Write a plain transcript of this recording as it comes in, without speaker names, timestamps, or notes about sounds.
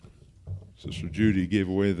Sister Judy gave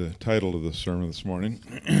away the title of the sermon this morning.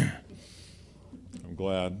 I'm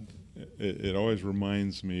glad. It always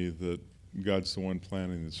reminds me that God's the one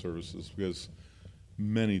planning the services, because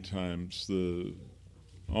many times,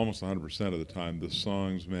 almost 100% of the time, the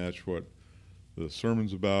songs match what the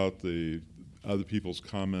sermon's about, the other people's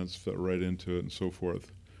comments fit right into it, and so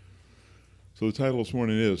forth. So the title this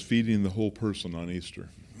morning is Feeding the Whole Person on Easter.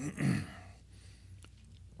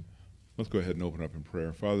 Let's go ahead and open up in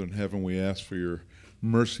prayer. Father in heaven, we ask for your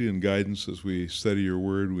mercy and guidance as we study your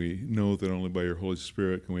word. We know that only by your Holy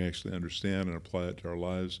Spirit can we actually understand and apply it to our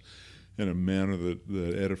lives in a manner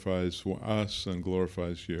that edifies us and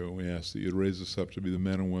glorifies you. We ask that you'd raise us up to be the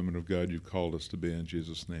men and women of God you've called us to be, in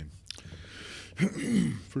Jesus' name.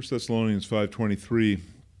 1 Thessalonians 5:23,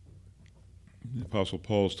 the Apostle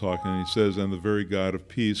Paul's talking, and he says, "And the very God of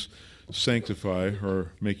peace sanctify,"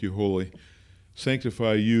 or make you holy,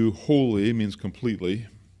 "sanctify you wholly," means completely.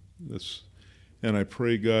 And I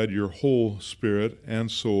pray, God, your whole spirit and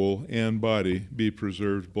soul and body be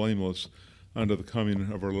preserved blameless unto the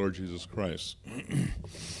coming of our Lord Jesus Christ.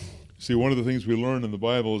 See, one of the things we learn in the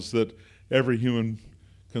Bible is that every human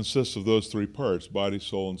consists of those three parts, body,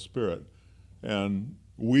 soul, and spirit. And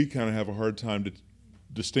we kind of have a hard time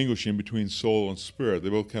distinguishing between soul and spirit. They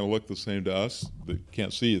both kind of look the same to us. They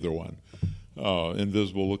can't see either one.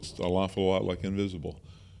 Invisible looks an awful lot like invisible.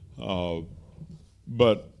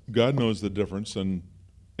 But God knows the difference, and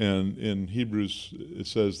in Hebrews it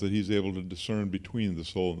says that he's able to discern between the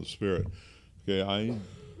soul and the spirit. Okay, I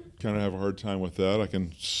kind of have a hard time with that. I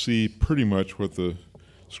can see pretty much what the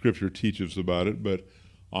Scripture teaches about it, but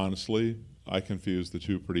honestly, I confuse the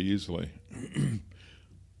two pretty easily.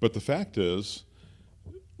 But the fact is,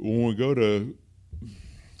 when we go to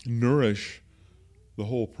nourish the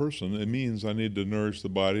whole person, it means I need to nourish the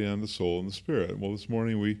body and the soul and the spirit. Well, this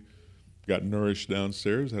morning we got nourished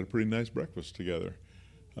downstairs, had a pretty nice breakfast together.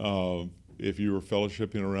 If you were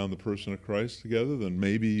fellowshipping around the person of Christ together, then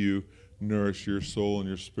maybe you nourish your soul and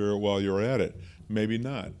your spirit while you're at it. Maybe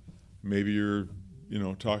not. Maybe you're,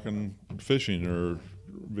 talking fishing or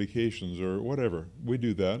vacations or whatever. We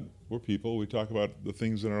do that. We're people. We talk about the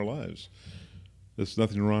things in our lives. There's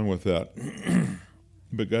nothing wrong with that.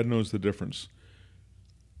 But God knows the difference.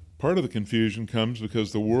 Part of the confusion comes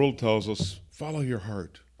because the world tells us, follow your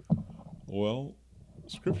heart. Well,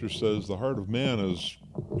 Scripture says the heart of man is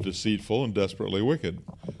deceitful and desperately wicked.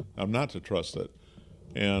 I'm not to trust it.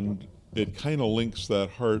 And it kind of links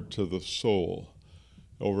that heart to the soul.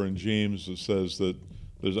 Over in James it says that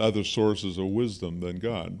there's other sources of wisdom than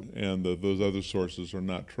God, and that those other sources are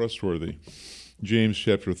not trustworthy. James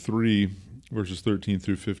chapter 3, verses 13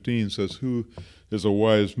 through 15 says, "Who is a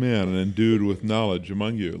wise man and endued with knowledge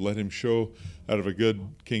among you? Let him show out of a good,"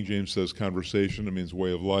 King James says conversation, it means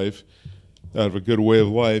way of life, "out of a good way of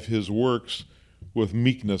life his works with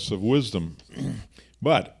meekness of wisdom.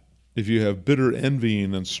 But if you have bitter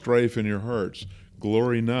envying and strife in your hearts,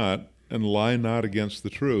 glory not and lie not against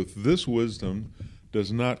the truth. This wisdom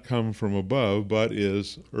does not come from above, but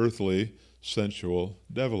is earthly, sensual,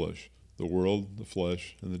 devilish." The world, the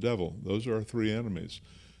flesh, and the devil. Those are our three enemies.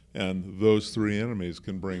 And those three enemies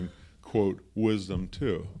can bring, quote, wisdom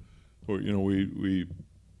too. Or, we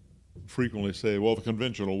frequently say, well, the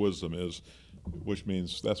conventional wisdom is, which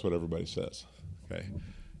means that's what everybody says. Okay,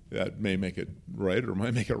 that may make it right or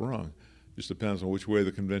might make it wrong. Just depends on which way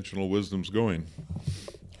the conventional wisdom's going.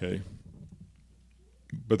 Okay.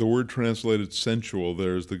 But the word translated sensual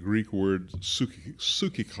there is the Greek word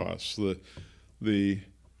psychikos.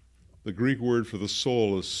 The Greek word for the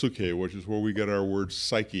soul is psyche, which is where we get our word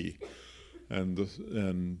psyche,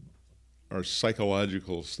 and our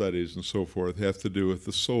psychological studies and so forth have to do with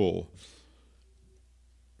the soul.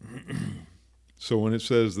 So when it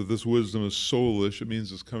says that this wisdom is soulish, it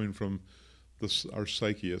means it's coming from our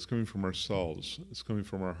psyche. It's coming from ourselves. It's coming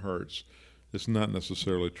from our hearts. It's not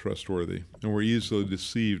necessarily trustworthy. And we're easily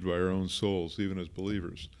deceived by our own souls, even as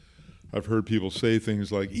believers. I've heard people say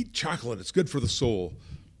things like, eat chocolate, it's good for the soul.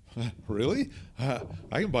 Really? I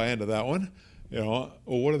can buy into that one. Well,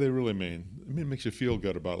 what do they really mean? I mean, it makes you feel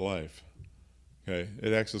good about life. Okay,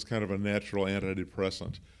 it acts as kind of a natural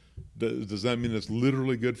antidepressant. Does that mean it's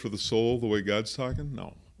literally good for the soul the way God's talking?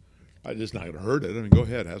 No. I'm just not going to hurt it. I mean, go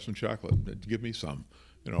ahead, have some chocolate. Give me some.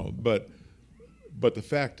 But the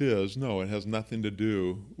fact is, no, it has nothing to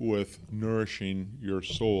do with nourishing your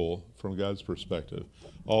soul from God's perspective.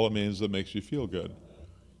 All it means is it makes you feel good.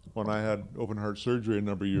 When I had open heart surgery a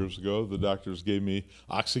number of years ago, the doctors gave me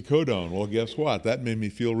oxycodone. Well, guess what? That made me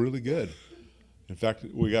feel really good. In fact,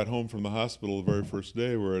 we got home from the hospital the very first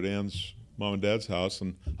day. We were at Ann's mom and dad's house,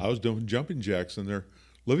 and I was doing jumping jacks in their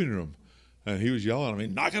living room. And he was yelling at me,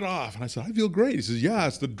 knock it off. And I said, I feel great. He says, yeah,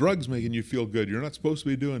 it's the drugs making you feel good. You're not supposed to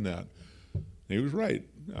be doing that. And he was right.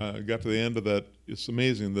 I got to the end of that. It's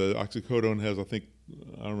amazing. The oxycodone has, I think,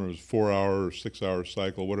 I don't remember, it was 4 hour or 6 hour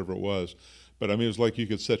cycle, whatever it was. But I mean, it was like you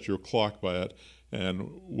could set your clock by it. And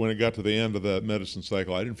when it got to the end of that medicine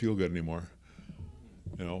cycle, I didn't feel good anymore.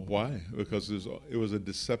 You know, why? Because it was a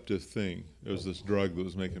deceptive thing. It was this drug that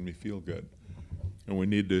was making me feel good. And we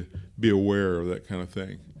need to be aware of that kind of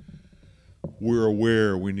thing. We're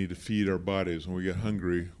aware we need to feed our bodies. When we get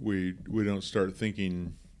hungry, we don't start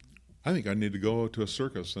thinking, I think I need to go to a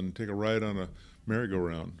circus and take a ride on a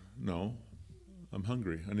merry-go-round. No, I'm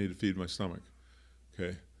hungry. I need to feed my stomach.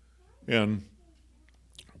 Okay? And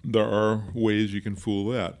there are ways you can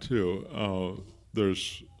fool that, too.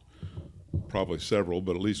 There's probably several,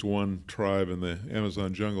 but at least one tribe in the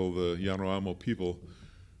Amazon jungle, the Yanomamo people,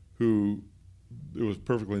 who it was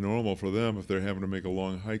perfectly normal for them if they're having to make a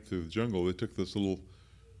long hike through the jungle. They took this little,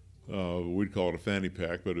 we'd call it a fanny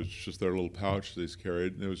pack, but it's just their little pouch they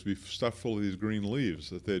carried, and it was stuffed full of these green leaves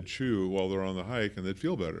that they'd chew while they're on the hike, and they'd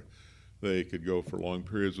feel better. They could go for long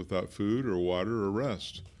periods without food or water or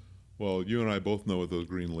rest. Well, you and I both know what those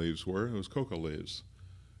green leaves were. It was coca leaves.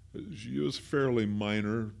 It was a fairly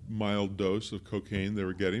minor, mild dose of cocaine they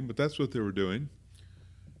were getting, but that's what they were doing.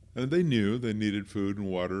 And they knew they needed food and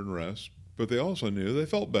water and rest, but they also knew they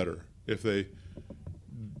felt better if they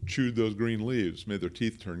chewed those green leaves. Made their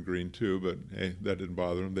teeth turn green too, but hey, that didn't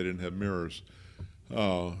bother them. They didn't have mirrors.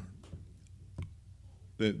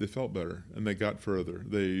 They felt better, and they got further.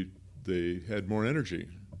 They had more energy.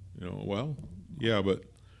 You know, well, yeah, but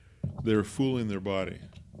they were fooling their body.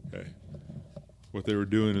 Okay, what they were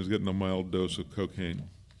doing is getting a mild dose of cocaine.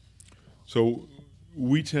 So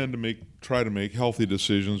we tend to try to make healthy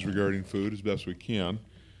decisions regarding food as best we can.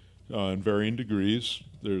 In varying degrees.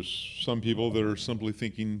 There's some people that are simply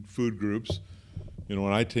thinking food groups. You know,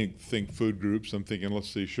 when I think food groups, I'm thinking, let's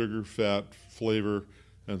see, sugar, fat, flavor,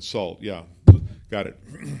 and salt. Yeah, got it.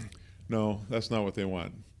 No, that's not what they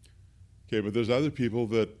want. Okay, but there's other people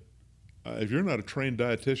that, if you're not a trained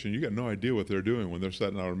dietitian, you got no idea what they're doing when they're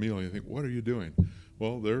setting out a meal. And you think, what are you doing?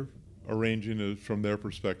 Well, they're arranging, from their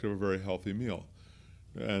perspective, a very healthy meal.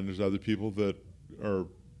 And there's other people that are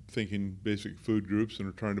thinking basic food groups and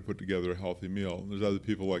are trying to put together a healthy meal. And there's other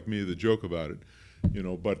people like me that joke about it, you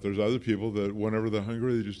know, but there's other people that whenever they're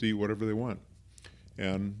hungry, they just eat whatever they want.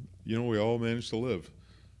 And, you know, we all manage to live.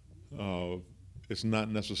 It's not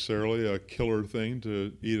necessarily a killer thing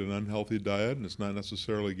to eat an unhealthy diet, and it's not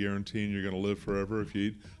necessarily guaranteeing you're going to live forever if you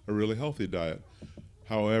eat a really healthy diet.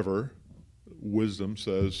 However, wisdom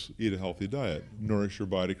says eat a healthy diet, nourish your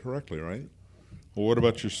body correctly, right? Well, what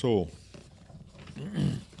about your soul?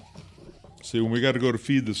 See, when we got to go to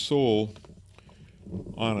feed the soul,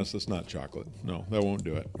 honest, it's not chocolate. No, that won't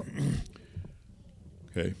do it.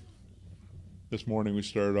 Okay. This morning we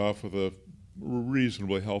started off with a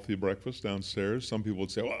reasonably healthy breakfast downstairs. Some people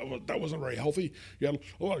would say, well, that wasn't very healthy. You had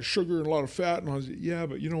a lot of sugar and a lot of fat. And I was, yeah,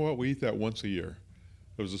 but you know what? We eat that once a year.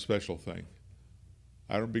 It was a special thing.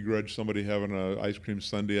 I don't begrudge somebody having an ice cream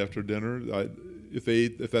sundae after dinner.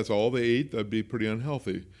 If that's all they ate, that'd be pretty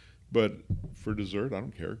unhealthy. But for dessert, I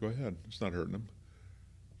don't care. Go ahead. It's not hurting them.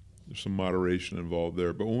 There's some moderation involved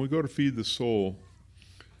there. But when we go to feed the soul,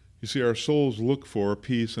 you see, our souls look for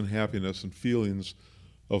peace and happiness and feelings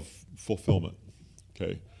of fulfillment,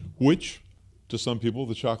 okay? Which, to some people,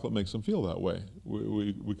 the chocolate makes them feel that way.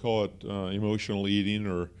 We call it emotional eating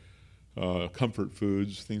or comfort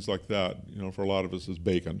foods, things like that. You know, for a lot of us, it's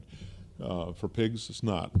bacon. For pigs, it's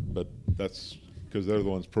not. But that's because they're the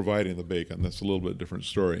ones providing the bacon. That's a little bit different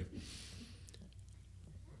story.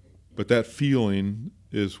 But that feeling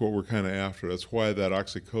is what we're kind of after. That's why that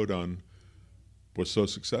oxycodone was so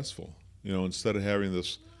successful. You know, instead of having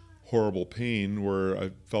this horrible pain where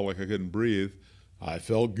I felt like I couldn't breathe, I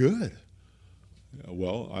felt good.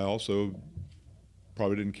 Well, I also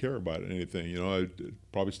probably didn't care about anything. You know, I'd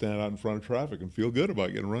probably stand out in front of traffic and feel good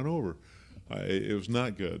about getting run over. It was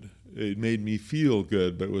not good. It made me feel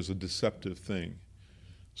good, but it was a deceptive thing.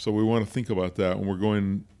 So we want to think about that when we're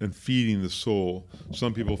going and feeding the soul.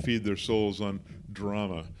 Some people feed their souls on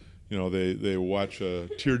drama. You know, they watch a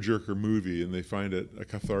tearjerker movie and they find it a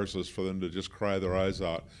catharsis for them to just cry their eyes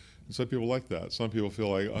out. And some people like that. Some people feel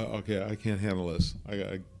like, okay, I can't handle this. I'm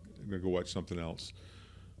going to go watch something else.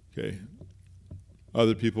 Okay.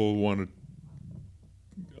 Other people want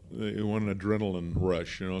an adrenaline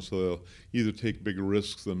rush, you know, so they'll either take big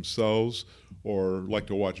risks themselves or like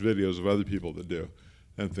to watch videos of other people that do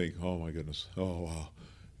and think, oh my goodness, oh wow.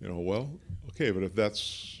 You know, well, okay, but if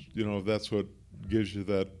that's what gives you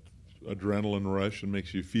that adrenaline rush and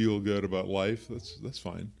makes you feel good about life, that's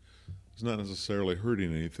fine. is not necessarily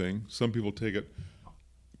hurting anything. Some people take it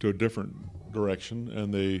to a different direction,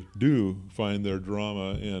 and they do find their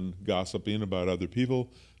drama in gossiping about other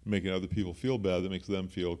people, making other people feel bad. That makes them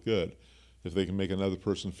feel good. If they can make another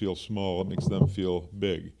person feel small, it makes them feel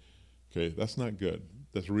big. Okay, that's not good.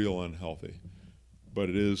 That's real unhealthy. But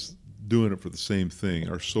it is doing it for the same thing.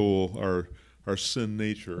 Our soul, our sin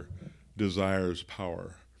nature desires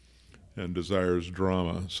power and desires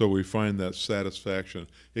drama. So we find that satisfaction.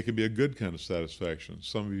 It can be a good kind of satisfaction.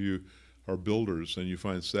 Some of you are builders and you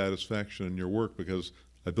find satisfaction in your work because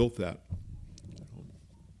I built that.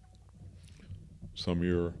 Some of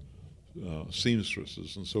your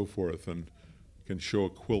seamstresses and so forth, and can show a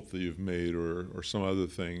quilt that you've made or some other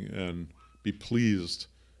thing and be pleased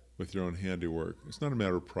with your own handiwork. It's not a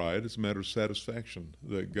matter of pride, it's a matter of satisfaction,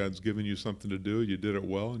 that God's given you something to do, you did it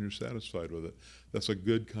well, and you're satisfied with it. That's a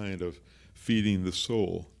good kind of feeding the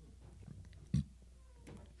soul.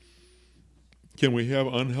 Can we have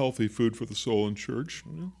unhealthy food for the soul in church?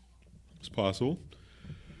 Well, it's possible.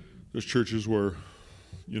 There's churches where,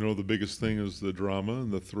 the biggest thing is the drama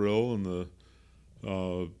and the thrill and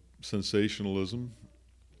the sensationalism.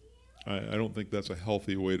 I don't think that's a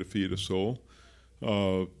healthy way to feed a soul.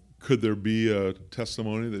 Could there be a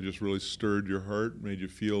testimony that just really stirred your heart, made you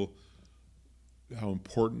feel how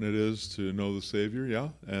important it is to know the Savior? Yeah,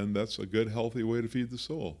 and that's a good, healthy way to feed the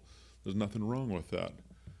soul. There's nothing wrong with that.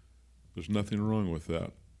 There's nothing wrong with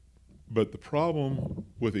that. But the problem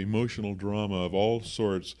with emotional drama of all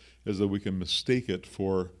sorts is that we can mistake it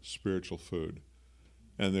for spiritual food.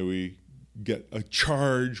 And that we get a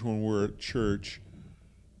charge when we're at church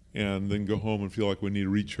and then go home and feel like we need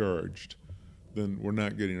recharged. Then we're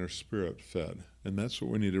not getting our spirit fed. And that's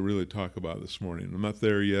what we need to really talk about this morning. I'm not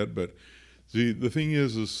there yet, but the thing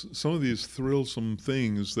is some of these thrillsome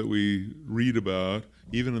things that we read about,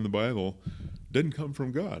 even in the Bible, didn't come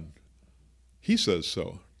from God. He says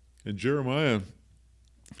so. In Jeremiah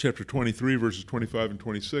chapter 23, verses 25 and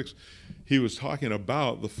 26, he was talking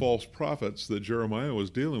about the false prophets that Jeremiah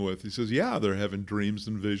was dealing with. He says, yeah, they're having dreams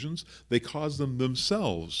and visions. They cause them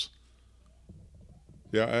themselves.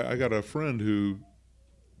 Yeah, I got a friend who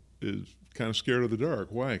is kind of scared of the dark.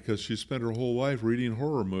 Why? Because she spent her whole life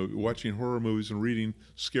watching horror movies and reading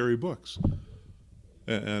scary books.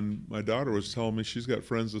 And my daughter was telling me she's got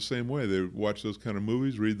friends the same way. They watch those kind of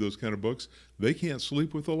movies, read those kind of books. They can't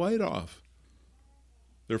sleep with the light off.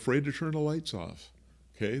 They're afraid to turn the lights off.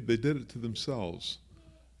 Okay? They did it to themselves.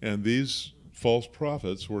 And these false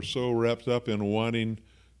prophets were so wrapped up in wanting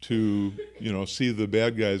to, see the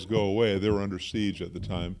bad guys go away. They were under siege at the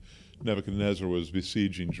time. Nebuchadnezzar was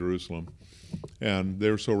besieging Jerusalem. And they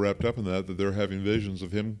were so wrapped up in that they're having visions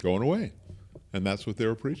of him going away. And that's what they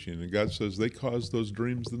were preaching. And God says they caused those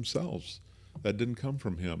dreams themselves. That didn't come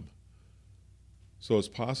from him. So it's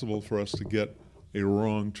possible for us to get a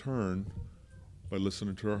wrong turn by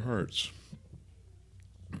listening to our hearts.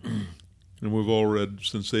 And we've all read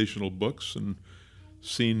sensational books and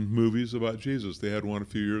seen movies about Jesus. They had one a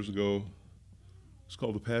few years ago. It's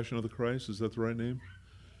called The Passion of the Christ. Is that the right name?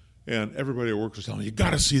 And everybody at work was telling me, you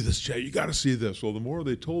got to see this, Jay. You got to see this. Well, the more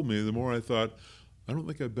they told me, the more I thought, I don't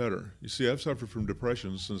think I better. You see, I've suffered from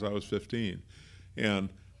depression since I was 15. And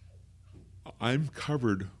I'm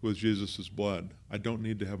covered with Jesus' blood. I don't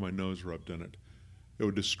need to have my nose rubbed in it. It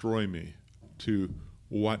would destroy me to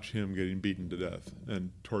watch him getting beaten to death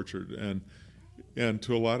and tortured. And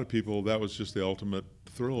to a lot of people, that was just the ultimate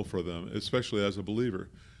thrill for them, especially as a believer.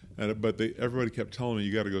 But everybody kept telling me,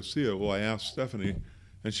 you got to go see it. Well, I asked Stephanie,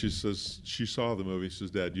 and she says, she saw the movie. She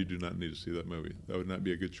says, Dad, you do not need to see that movie. That would not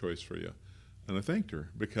be a good choice for you. And I thanked her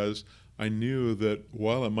because I knew that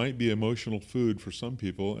while it might be emotional food for some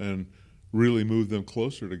people and really move them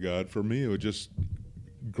closer to God, for me, it would just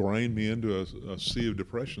grind me into a sea of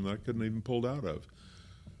depression that I couldn't even pull out of.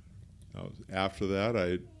 After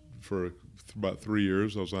that, for about 3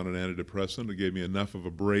 years, I was on an antidepressant. It gave me enough of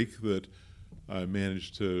a break that I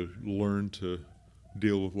managed to learn to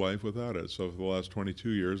deal with life without it. So for the last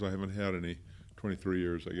 22 years, I haven't had any, 23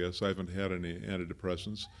 years, I guess, I haven't had any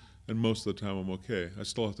antidepressants. And most of the time, I'm okay. I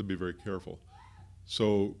still have to be very careful.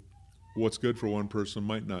 So what's good for one person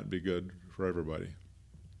might not be good for everybody.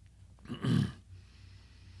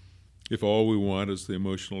 If all we want is the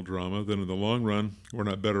emotional drama, then in the long run, we're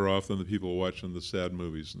not better off than the people watching the sad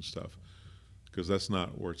movies and stuff, because that's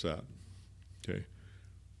not where it's at. Okay.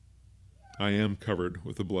 I am covered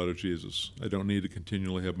with the blood of Jesus. I don't need to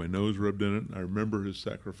continually have my nose rubbed in it. I remember his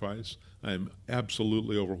sacrifice. I am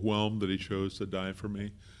absolutely overwhelmed that he chose to die for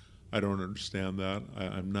me. I don't understand that.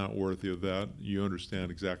 I'm not worthy of that. You understand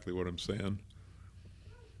exactly what I'm saying.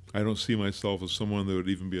 I don't see myself as someone that would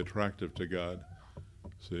even be attractive to God.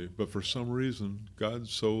 See, but for some reason, God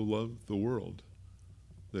so loved the world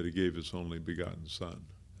that he gave his only begotten Son,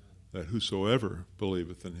 that whosoever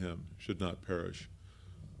believeth in him should not perish,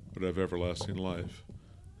 but have everlasting life.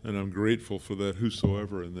 And I'm grateful for that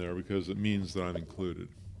whosoever in there, because it means that I'm included.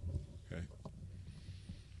 Okay.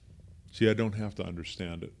 See, I don't have to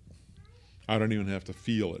understand it. I don't even have to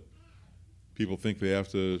feel it. People think they have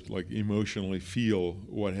to emotionally feel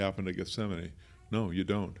what happened at Gethsemane. No, you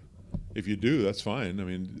don't. If you do, that's fine. I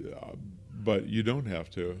mean, but you don't have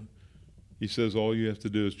to. He says all you have to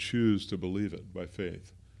do is choose to believe it by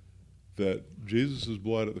faith. That Jesus'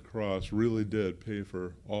 blood at the cross really did pay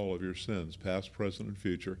for all of your sins, past, present, and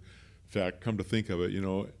future. In fact, come to think of it,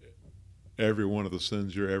 every one of the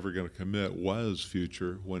sins you're ever going to commit was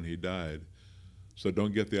future when he died. So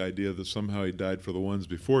don't get the idea that somehow he died for the ones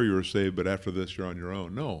before you were saved, but after this you're on your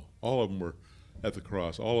own. No, all of them were at the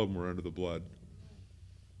cross. All of them were under the blood.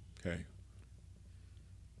 Okay.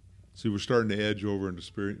 See, we're starting to edge over into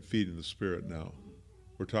feeding the Spirit now.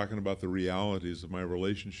 We're talking about the realities of my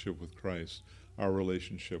relationship with Christ, our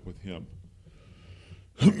relationship with him.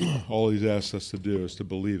 All he's asked us to do is to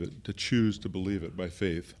believe it, to choose to believe it by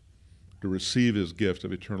faith, to receive his gift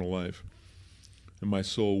of eternal life. And my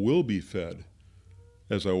soul will be fed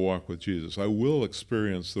as I walk with Jesus. I will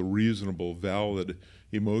experience the reasonable, valid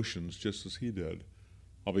emotions just as he did.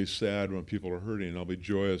 I'll be sad when people are hurting. I'll be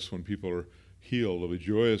joyous when people are healed. I'll be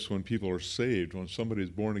joyous when people are saved, when somebody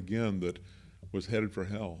is born again that was headed for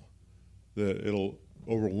hell. That it'll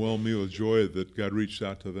overwhelm me with joy that God reached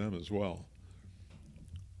out to them as well.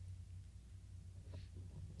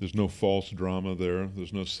 There's no false drama there.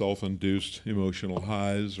 There's no self-induced emotional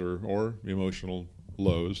highs or emotional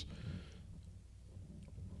lows.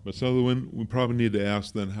 But so we probably need to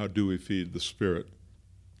ask then, how do we feed the Spirit?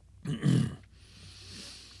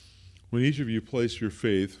 When each of you place your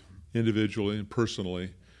faith individually and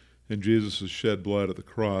personally in Jesus' shed blood at the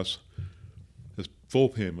cross as full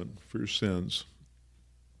payment for your sins,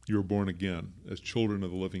 you are born again as children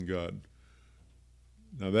of the living God.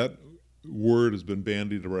 Now that word has been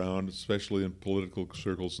bandied around, especially in political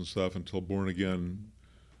circles and stuff, until born again,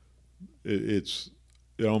 it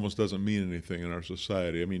almost doesn't mean anything in our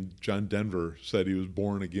society. I mean, John Denver said he was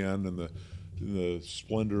born again in the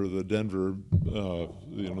splendor of the Denver,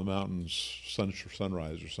 the mountains,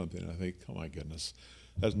 sunrise or something. I think, oh my goodness,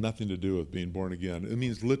 it has nothing to do with being born again. It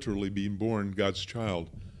means literally being born God's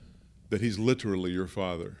child, that he's literally your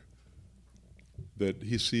father, that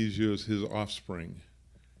he sees you as his offspring.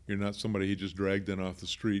 You're not somebody he just dragged in off the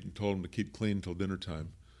street and told him to keep clean until dinner time.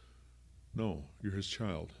 No, you're his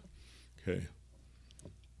child. Okay.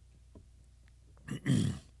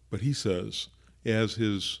 But he says, as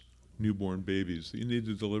his newborn babies, you need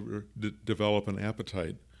to develop an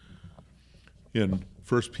appetite. In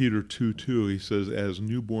 1 Peter 2:2, he says, as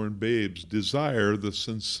newborn babes, desire the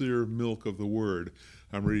sincere milk of the word.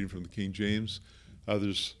 I'm reading from the King James.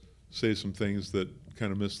 Others say some things that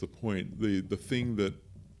kind of miss the point. The thing that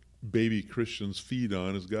baby Christians feed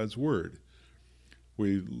on is God's word.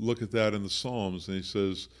 We look at that in the Psalms, and he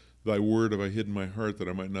says, thy word have I hid in my heart that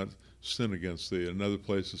I might not sin against thee. Another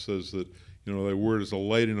place it says that, thy word is a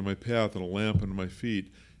light into my path and a lamp unto my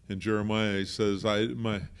feet. In Jeremiah he says, thy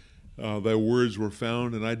words were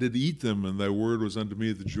found, and I did eat them, and thy word was unto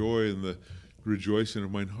me the joy and the rejoicing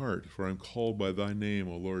of mine heart, for I am called by thy name,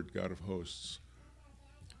 O Lord God of hosts.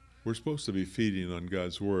 We're supposed to be feeding on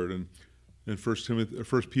God's word, and in 1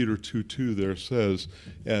 Peter 2:2 there says,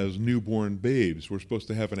 as newborn babes, we're supposed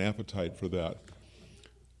to have an appetite for that.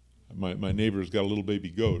 My neighbor's got a little baby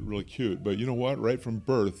goat, really cute, but you know what? Right from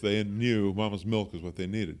birth, they knew mama's milk is what they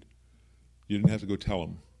needed. You didn't have to go tell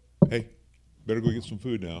them, hey, better go get some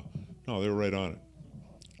food now. No, they were right on it.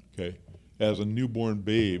 Okay? As a newborn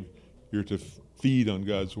babe, you're to feed on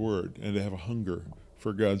God's word and to have a hunger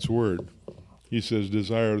for God's word. He says,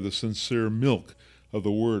 desire the sincere milk of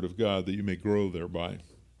the word of God that you may grow thereby.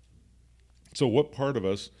 So what part of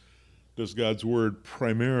us does God's word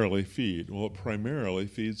primarily feed? Well, it primarily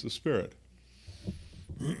feeds the Spirit.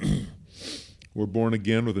 We're born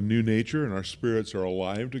again with a new nature, and our spirits are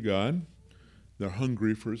alive to God. They're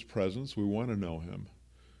hungry for his presence. We want to know him.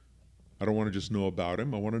 I don't want to just know about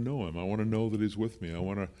him. I want to know him. I want to know that he's with me. I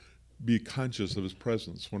want to be conscious of his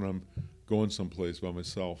presence when I'm going someplace by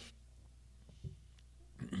myself.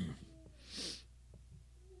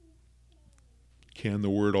 Can the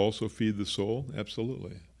word also feed the soul?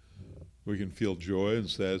 Absolutely. We can feel joy and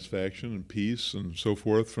satisfaction and peace and so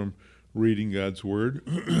forth from reading God's word.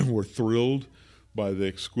 We're thrilled by the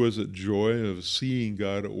exquisite joy of seeing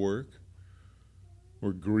God at work.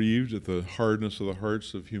 We're grieved at the hardness of the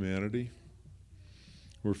hearts of humanity.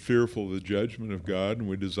 We're fearful of the judgment of God, and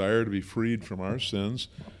we desire to be freed from our sins,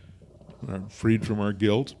 freed from our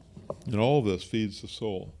guilt. And all of this feeds the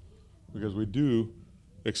soul, because we do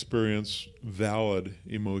experience valid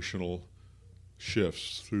emotional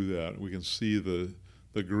shifts through that. We can see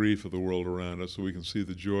the grief of the world around us, so we can see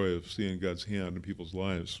the joy of seeing God's hand in people's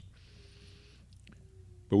lives.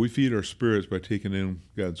 But we feed our spirits by taking in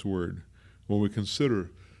God's word. When we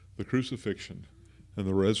consider the crucifixion and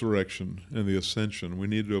the resurrection and the ascension, we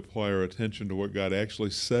need to apply our attention to what God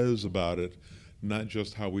actually says about it, not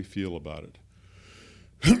just how we feel about it.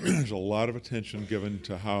 There's a lot of attention given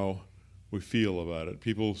to how we feel about it.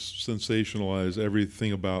 People sensationalize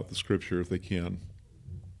everything about the Scripture if they can.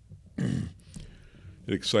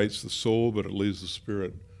 It excites the soul, but it leaves the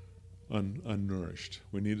spirit unnourished.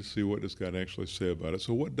 We need to see what does God actually say about it.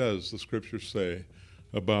 So what does the Scripture say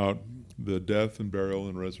about the death and burial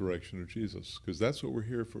and resurrection of Jesus? Because that's what we're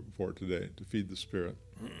here for today, to feed the Spirit.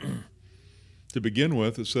 To begin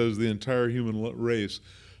with, it says the entire human race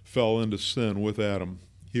fell into sin with Adam.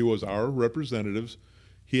 He was our representative.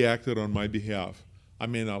 He acted on my behalf. I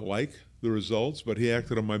may not like the results, but he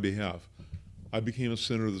acted on my behalf. I became a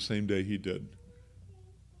sinner the same day he did.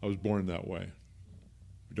 I was born that way.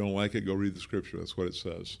 If you don't like it, go read the Scripture. That's what it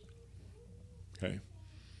says. Okay.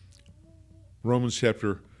 Romans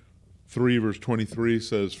chapter 3, verse 23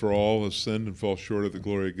 says, "For all have sinned and fall short of the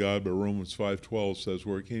glory of God," but Romans 5:12 says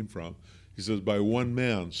where it came from. He says, "By one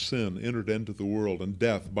man sin entered into the world, and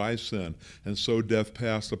death by sin, and so death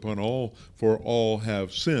passed upon all, for all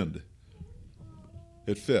have sinned."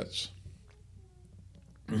 It fits.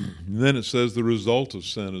 And then it says the result of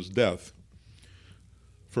sin is death.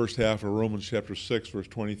 First half of Romans chapter 6, verse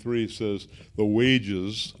 23 says, the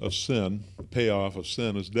wages of sin, the payoff of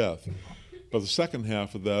sin is death. But the second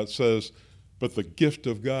half of that says, but the gift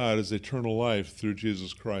of God is eternal life through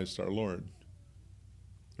Jesus Christ our Lord.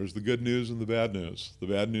 There's the good news and the bad news. The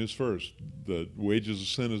bad news first. The wages of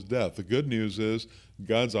sin is death. The good news is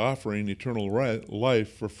God's offering eternal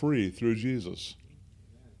life for free through Jesus.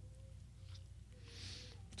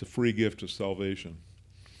 It's a free gift of salvation.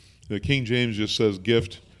 The King James just says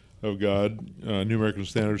gift of God. New American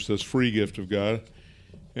Standard says free gift of God.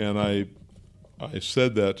 And I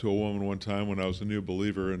said that to a woman one time when I was a new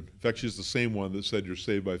believer. And in fact, she's the same one that said you're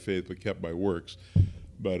saved by faith but kept by works.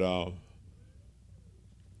 But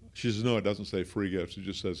she says, no, it doesn't say free gifts. It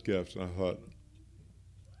just says gifts. And I thought,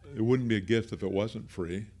 it wouldn't be a gift if it wasn't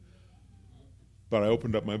free. But I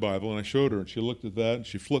opened up my Bible and I showed her, and she looked at that, and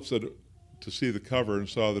she flips it to see the cover and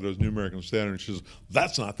saw that it was New American Standard, and she says,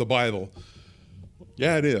 that's not the Bible.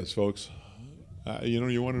 Yeah, it is, folks. You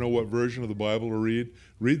want to know what version of the Bible to read?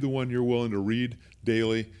 Read the one you're willing to read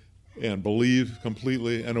daily and believe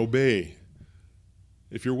completely and obey.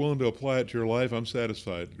 If you're willing to apply it to your life, I'm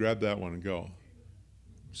satisfied. Grab that one and go.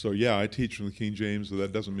 So yeah, I teach from the King James, but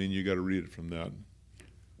that doesn't mean you got to read it from that.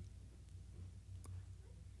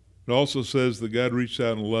 It also says that God reached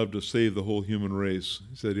out and loved to save the whole human race.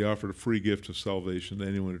 He said he offered a free gift of salvation to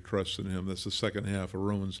anyone who trusts in him. That's the second half of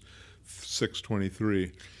Romans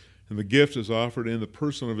 6:23. And the gift is offered in the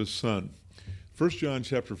person of his Son. 1 John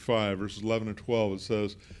chapter 5, verses 11 and 12, it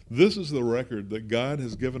says, this is the record that God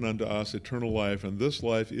has given unto us eternal life, and this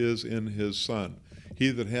life is in his Son.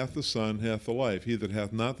 He that hath the Son hath the life. He that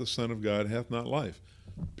hath not the Son of God hath not life.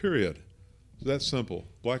 Period. It's that simple,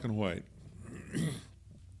 black and white.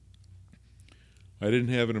 I didn't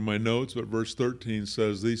have it in my notes, but verse 13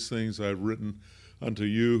 says, these things I have written unto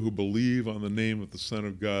you who believe on the name of the Son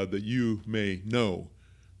of God, that you may know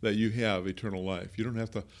that you have eternal life. You don't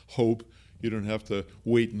have to hope. You don't have to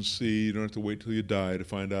wait and see. You don't have to wait till you die to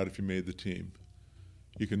find out if you made the team.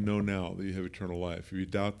 You can know now that you have eternal life. If you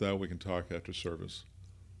doubt that, we can talk after service.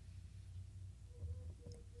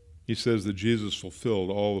 He says that Jesus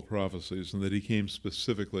fulfilled all the prophecies and that he came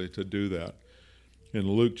specifically to do that. In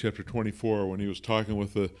Luke chapter 24, when he was talking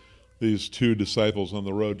with these two disciples on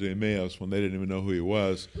the road to Emmaus, when they didn't even know who he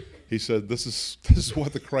was, he said, this is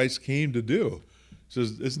what the Christ came to do. He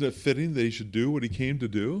says, isn't it fitting that he should do what he came to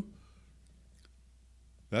do?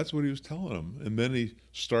 That's what he was telling them. And then he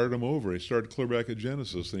started them over. He started clear back at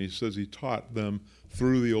Genesis, and he says he taught them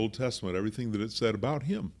through the Old Testament, everything that it said about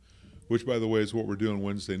him, which, by the way, is what we're doing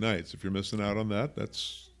Wednesday nights. If you're missing out on that,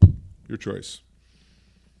 that's your choice.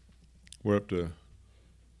 We're up to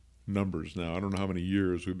Numbers now. I don't know how many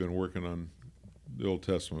years we've been working on the Old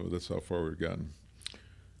Testament, but that's how far we've gotten.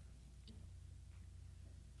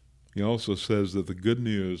 He also says that the good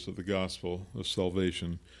news of the gospel of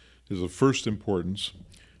salvation is of first importance,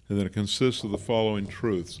 and then it consists of the following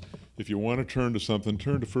truths. If you want to turn to something,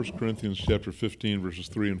 turn to 1 Corinthians chapter 15, verses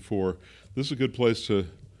 3 and 4. This is a good place to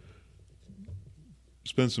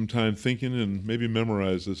spend some time thinking and maybe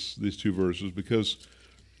memorize these two verses, because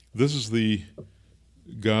this is the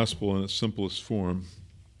gospel in its simplest form.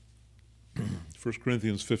 1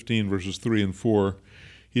 Corinthians 15, verses 3 and 4,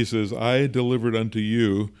 he says, I delivered unto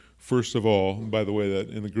you, first of all, and by the way, that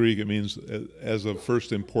in the Greek it means as of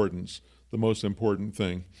first importance, the most important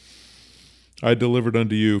thing. I delivered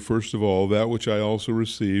unto you, first of all, that which I also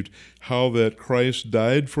received, how that Christ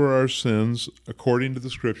died for our sins according to the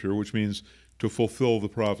Scripture, which means to fulfill the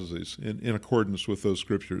prophecies in accordance with those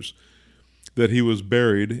Scriptures, that he was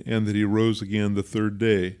buried, and that he rose again the third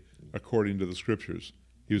day according to the Scriptures.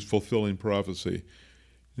 He was fulfilling prophecy.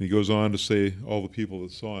 And he goes on to say all the people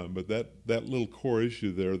that saw him. But that little core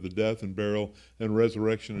issue there, the death and burial and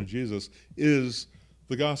resurrection of Jesus, is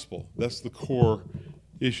the gospel. That's the core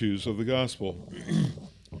issues of the gospel.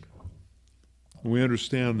 We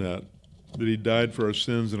understand that he died for our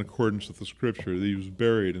sins in accordance with the Scripture, that he was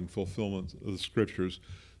buried in fulfillment of the Scriptures.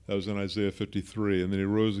 That was in Isaiah 53. And then he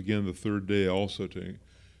rose again the third day also to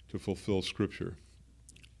fulfill Scripture.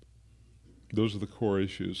 Those are the core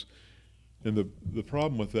issues. And the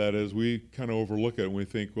problem with that is we kind of overlook it and we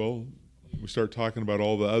think, well, we start talking about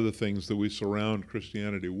all the other things that we surround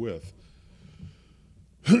Christianity with.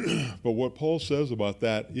 But what Paul says about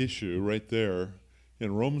that issue right there,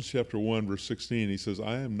 in Romans chapter 1, verse 16, he says,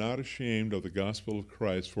 I am not ashamed of the gospel of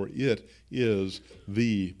Christ, for it is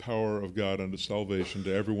the power of God unto salvation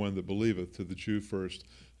to everyone that believeth, to the Jew first,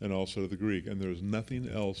 and also to the Greek. And there is nothing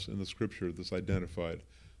else in the Scripture that's identified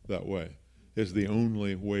that way. It's the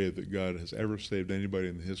only way that God has ever saved anybody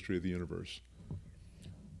in the history of the universe,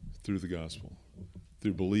 through the gospel,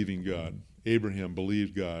 through believing God. Abraham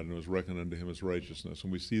believed God and it was reckoned unto him as righteousness.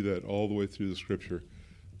 And we see that all the way through the Scripture.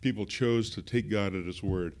 People chose to take God at his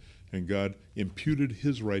word, and God imputed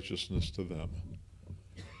his righteousness to them.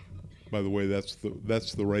 By the way, that's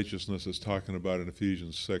the righteousness it's talking about in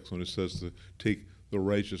Ephesians 6 when it says to take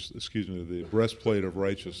the breastplate of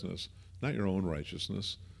righteousness, not your own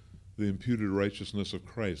righteousness, the imputed righteousness of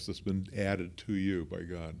Christ that's been added to you by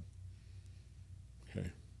God. Okay.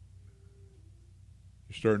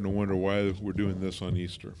 You're starting to wonder why we're doing this on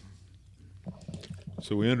Easter.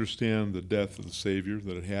 So we understand the death of the Savior,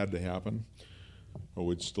 that it had to happen, or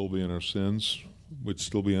we'd still be in our sins, we'd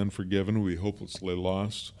still be unforgiven, we'd be hopelessly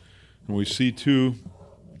lost. And we see, too,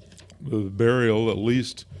 the burial at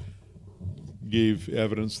least gave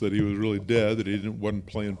evidence that he was really dead, that he wasn't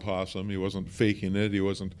playing possum, he wasn't faking it, he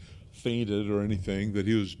wasn't fainted or anything, that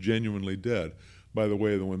he was genuinely dead. By the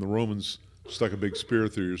way, when the Romans stuck a big spear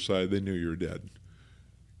through your side, they knew you were dead.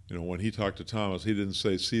 You know, when he talked to Thomas, he didn't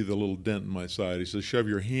say, see the little dent in my side. He said, shove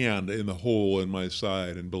your hand in the hole in my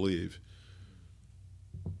side and believe.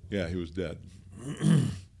 Yeah, he was dead.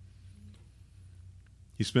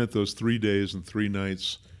 He spent those 3 days and 3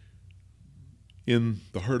 nights in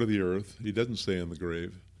the heart of the earth. He doesn't say in the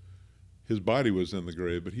grave. His body was in the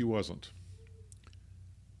grave, but he wasn't.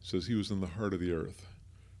 It says he was in the heart of the earth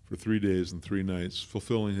for 3 days and 3 nights,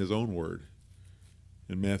 fulfilling his own word.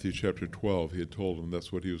 In Matthew chapter 12, he had told them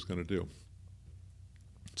that's what he was going to do.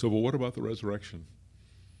 So, but what about the resurrection?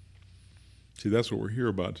 See, that's what we're here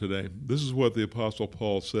about today. This is what the Apostle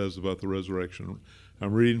Paul says about the resurrection.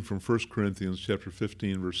 I'm reading from 1 Corinthians chapter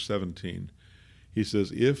 15, verse 17. He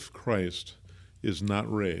says, if Christ is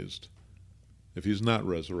not raised, if he's not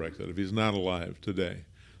resurrected, if he's not alive today,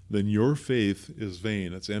 then your faith is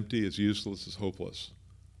vain. It's empty, it's useless, it's hopeless.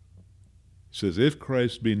 He says, if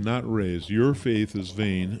Christ be not raised, your faith is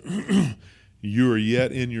vain. You are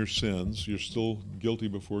yet in your sins. You're still guilty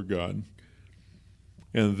before God.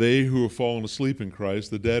 And they who have fallen asleep in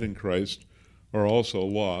Christ, the dead in Christ, are also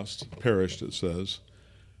lost, perished, it says.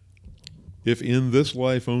 If in this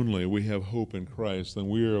life only we have hope in Christ, then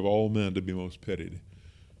we are of all men to be most pitied.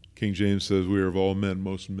 King James says we are of all men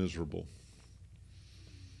most miserable.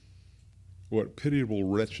 What pitiable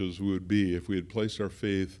wretches we would be if we had placed our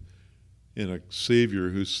faith in a Savior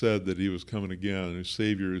who said that he was coming again, a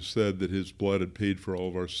Savior who said that his blood had paid for all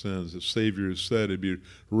of our sins, a Savior who said he'd be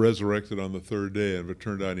resurrected on the third day, and it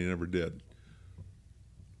turned out he never did.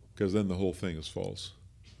 Because then the whole thing is false.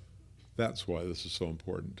 That's why this is so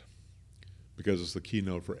important, because it's the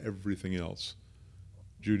keynote for everything else.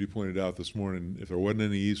 Judy pointed out this morning, if there wasn't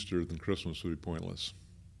any Easter, then Christmas would be pointless.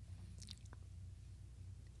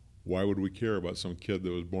 Why would we care about some kid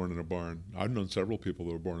that was born in a barn? I've known several people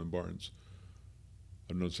that were born in barns.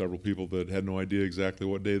 I've known several people that had no idea exactly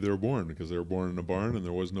what day they were born because they were born in a barn and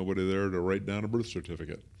there was nobody there to write down a birth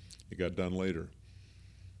certificate. It got done later.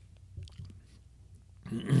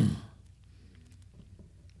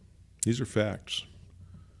 These are facts.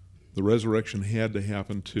 The resurrection had to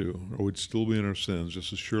happen too, or we'd still be in our sins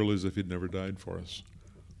just as surely as if he'd never died for us.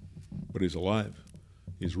 but he's alive.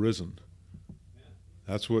 He's risen.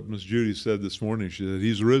 That's what Miss Judy said this morning. She said,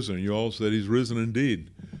 he's risen. You all said he's risen indeed.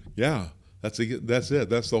 Yeah, that's it.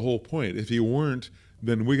 That's the whole point. If he weren't,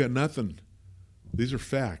 then we got nothing. These are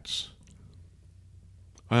facts.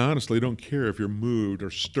 I honestly don't care if you're moved or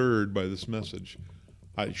stirred by this message.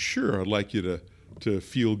 I'd like you to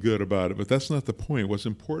feel good about it, but that's not the point. What's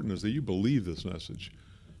important is that you believe this message,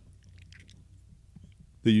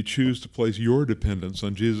 that you choose to place your dependence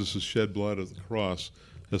on Jesus' shed blood at the cross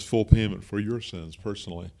as full payment for your sins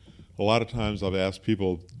personally. A lot of times I've asked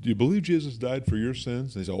people, do you believe Jesus died for your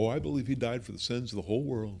sins? And they say, oh, I believe he died for the sins of the whole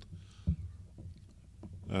world.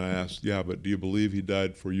 And I asked, yeah, but do you believe he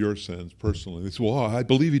died for your sins personally? They say, well, I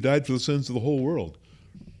believe he died for the sins of the whole world.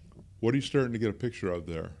 What are you starting to get a picture of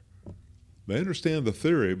there? They understand the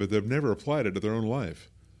theory, but they've never applied it to their own life.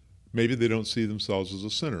 Maybe they don't see themselves as a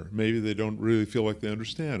sinner. Maybe they don't really feel like they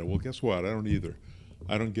understand it. Well, guess what? I don't either.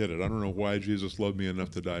 I don't get it. I don't know why Jesus loved me enough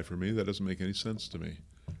to die for me. That doesn't make any sense to me.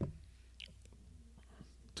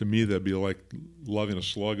 To me, that'd be like loving a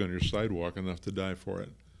slug on your sidewalk enough to die for it.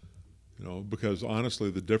 Because honestly,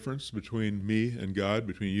 the difference between me and God,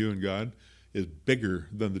 between you and God, is bigger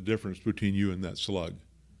than the difference between you and that slug.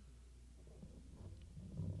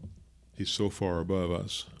 He's so far above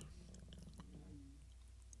us.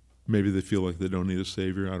 Maybe they feel like they don't need a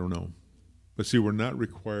Savior. I don't know. But see, we're not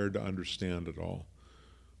required to understand it all.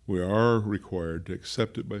 We are required to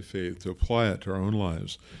accept it by faith, to apply it to our own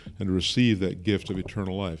lives, and to receive that gift of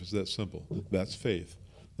eternal life. It's that simple. That's faith.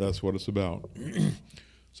 That's what it's about.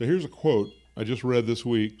 So here's a quote I just read this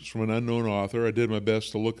week. It's from an unknown author. I did my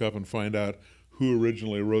best to look up and find out who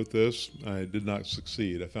originally wrote this. I did not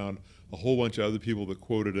succeed. I found a whole bunch of other people that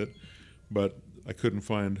quoted it, but I couldn't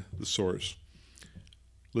find the source.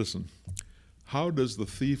 Listen, how does the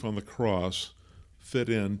thief on the cross fit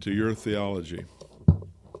into your theology?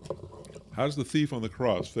 How does the thief on the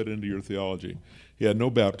cross fit into your theology? He had no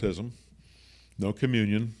baptism, no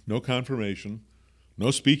communion, no confirmation,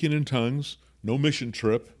 no speaking in tongues, no mission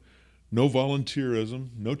trip, no volunteerism,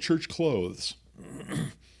 no church clothes.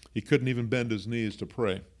 He couldn't even bend his knees to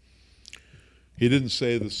pray. He didn't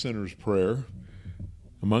say the sinner's prayer.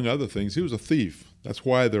 Among other things, he was a thief. That's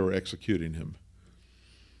why they were executing him.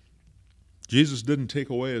 Jesus didn't take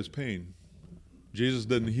away his pain. Jesus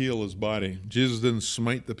didn't heal his body. Jesus didn't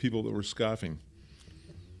smite the people that were scoffing.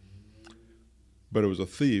 But it was a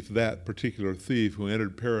thief, that particular thief, who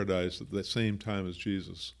entered paradise at the same time as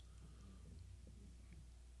Jesus.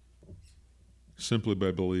 Simply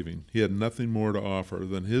by believing. He had nothing more to offer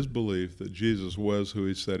than his belief that Jesus was who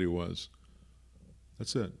he said he was.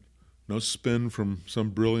 That's it. No spin from some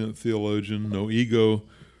brilliant theologian, no ego,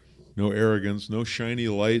 no arrogance, no shiny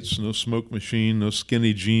lights, no smoke machine, no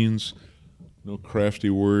skinny jeans, no crafty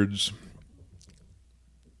words,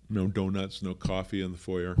 no donuts, no coffee in the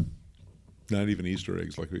foyer, not even Easter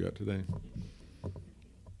eggs like we got today.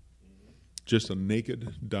 Just a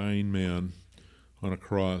naked, dying man on a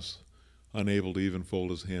cross, unable to even fold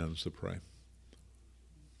his hands to pray.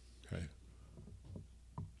 Okay.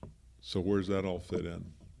 So where's that all fit in?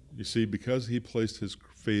 You see, because he placed his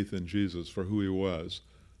faith in Jesus for who he was,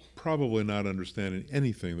 probably not understanding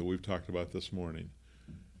anything that we've talked about this morning,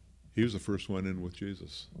 he was the first one in with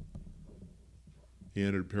Jesus. He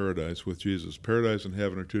entered paradise with Jesus. Paradise and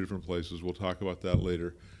heaven are two different places. We'll talk about that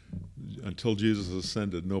later. Until Jesus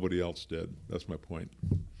ascended, nobody else did. That's my point.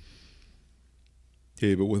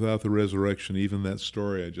 Okay, but without the resurrection, even that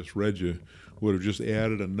story I just read you would have just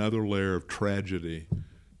added another layer of tragedy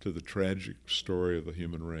to the tragic story of the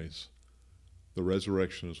human race. The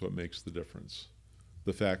resurrection is what makes the difference.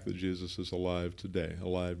 The fact that Jesus is alive today,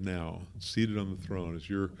 alive now, seated on the throne as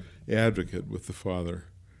your advocate with the Father,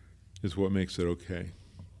 is what makes it okay.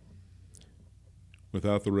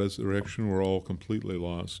 Without the resurrection, we're all completely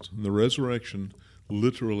lost. And the resurrection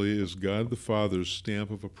literally is God the Father's stamp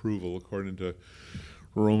of approval, according to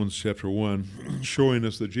Romans chapter 1, showing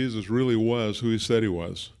us that Jesus really was who he said he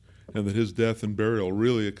was, and that his death and burial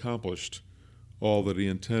really accomplished all that he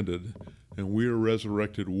intended, and we are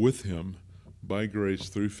resurrected with him by grace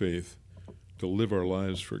through faith to live our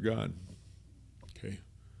lives for God. Okay.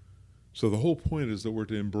 So the whole point is that we're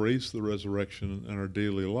to embrace the resurrection in our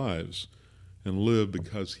daily lives and live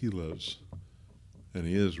because he lives, and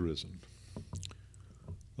he is risen.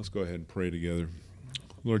 Let's go ahead and pray together.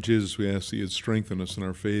 Lord Jesus, we ask that you'd strengthen us in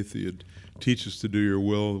our faith, that you'd teach us to do your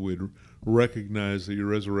will, that we'd recognize that your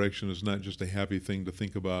resurrection is not just a happy thing to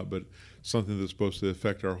think about, but something that's supposed to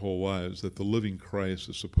affect our whole lives, that the living Christ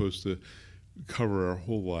is supposed to cover our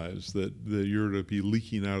whole lives, that you're to be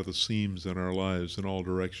leaking out of the seams in our lives in all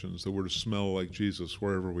directions, that we're to smell like Jesus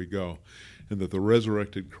wherever we go, and that the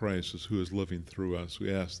resurrected Christ is who is living through us.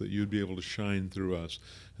 We ask that you'd be able to shine through us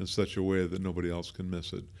in such a way that nobody else can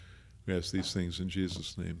miss it. We ask these things in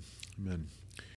Jesus' name. Amen.